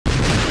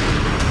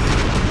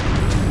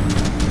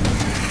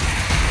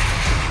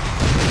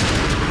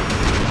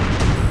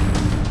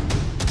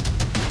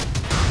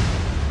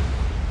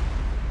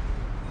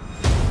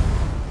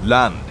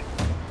Land,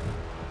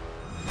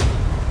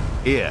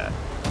 air,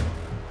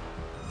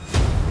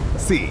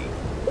 sea.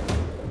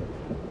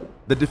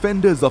 The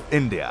defenders of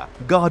India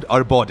guard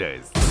our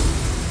borders.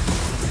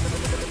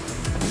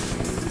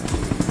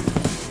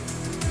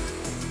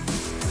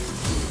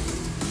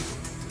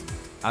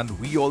 And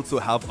we also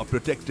have a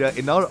protector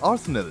in our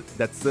arsenal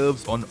that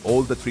serves on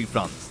all the three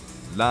fronts: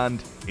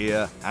 land,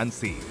 air and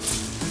sea.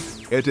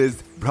 It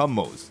is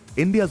Brahmos,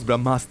 India's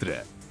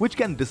Brahmastra, which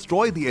can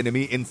destroy the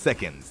enemy in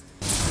seconds.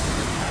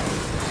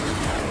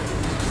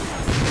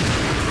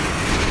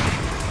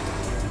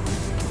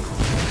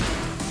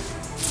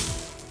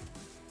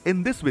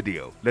 In this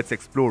video, let's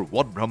explore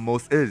what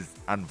Brahmos is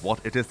and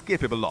what it is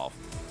capable of.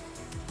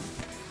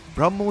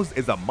 Brahmos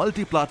is a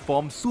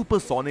multi-platform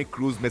supersonic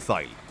cruise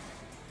missile.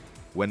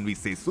 When we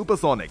say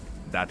supersonic,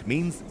 that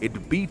means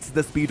it beats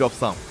the speed of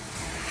sound.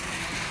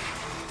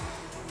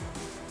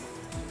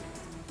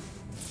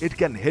 It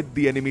can hit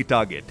the enemy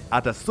target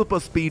at a super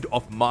speed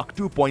of Mach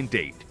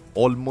 2.8,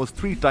 almost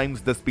 3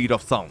 times the speed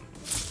of sound.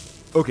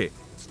 Okay,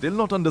 still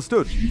not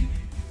understood?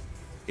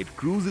 It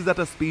cruises at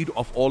a speed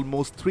of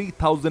almost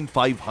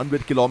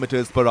 3,500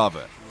 kilometers per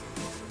hour.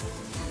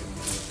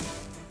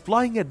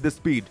 Flying at this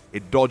speed,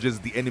 it dodges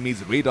the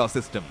enemy's radar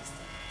systems.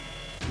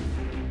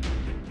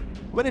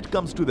 When it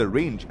comes to the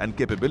range and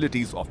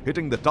capabilities of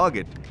hitting the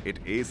target, it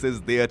aces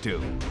there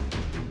too.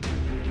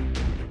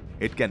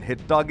 It can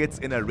hit targets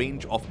in a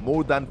range of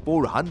more than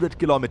 400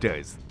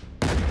 kilometers.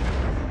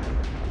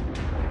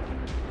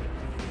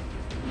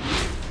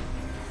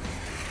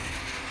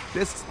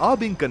 Tests are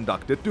being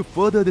conducted to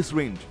further this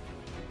range.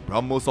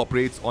 Brahmos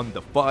operates on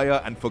the fire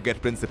and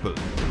forget principle.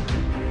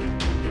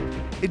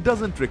 It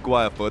doesn't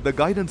require further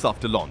guidance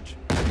after launch.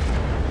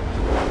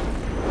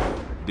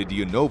 Did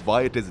you know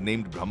why it is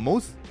named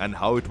Brahmos and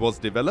how it was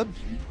developed?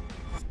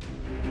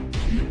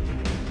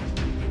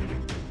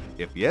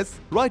 If yes,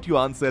 write your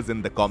answers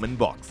in the comment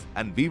box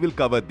and we will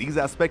cover these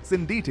aspects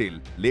in detail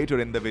later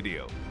in the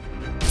video.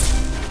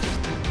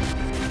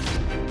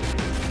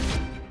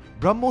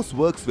 Brahmos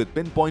works with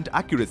pinpoint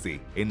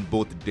accuracy in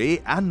both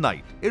day and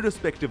night,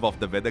 irrespective of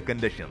the weather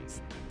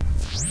conditions.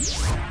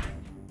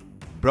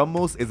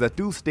 Brahmos is a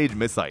two-stage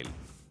missile.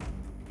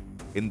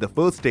 In the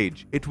first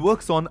stage, it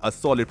works on a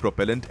solid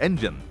propellant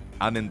engine,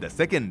 and in the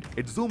second,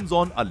 it zooms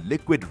on a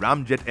liquid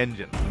ramjet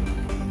engine.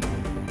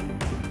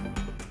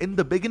 In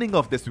the beginning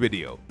of this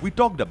video, we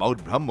talked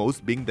about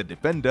Brahmos being the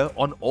defender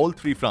on all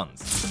three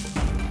fronts.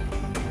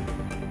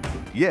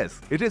 Yes,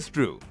 it is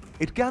true.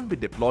 It can be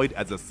deployed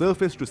as a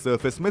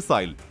surface-to-surface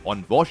missile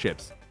on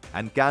warships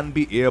and can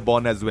be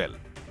airborne as well.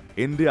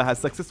 India has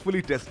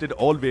successfully tested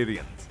all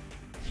variants.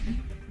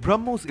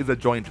 Brahmos is a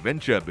joint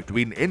venture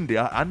between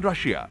India and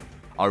Russia.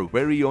 Our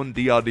very own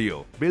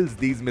DRDO builds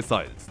these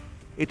missiles.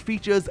 It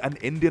features an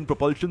Indian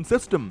propulsion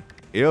system,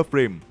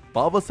 airframe,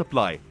 power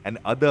supply and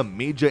other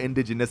major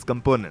indigenous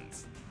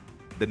components.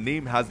 The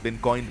name has been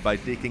coined by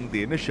taking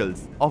the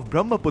initials of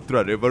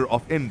Brahmaputra River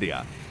of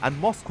India and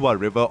Moskva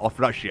River of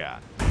Russia.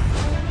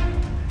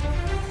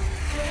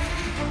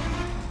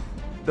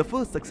 The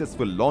first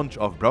successful launch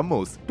of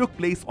Brahmos took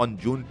place on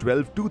June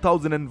 12,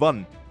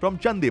 2001 from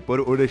Chandipur,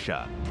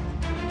 Odisha.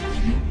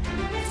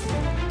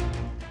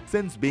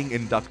 Since being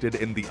inducted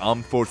in the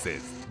armed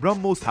forces,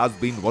 Brahmos has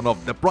been one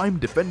of the prime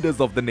defenders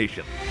of the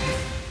nation.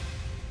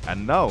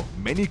 And now,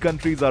 many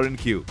countries are in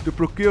queue to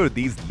procure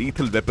these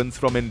lethal weapons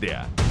from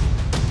India.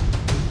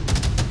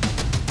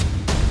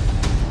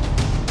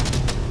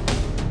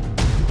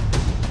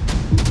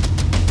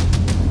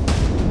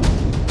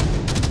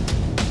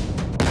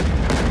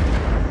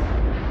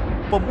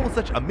 For more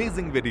such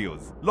amazing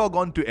videos, log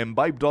on to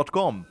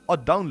embibe.com or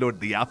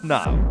download the app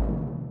now.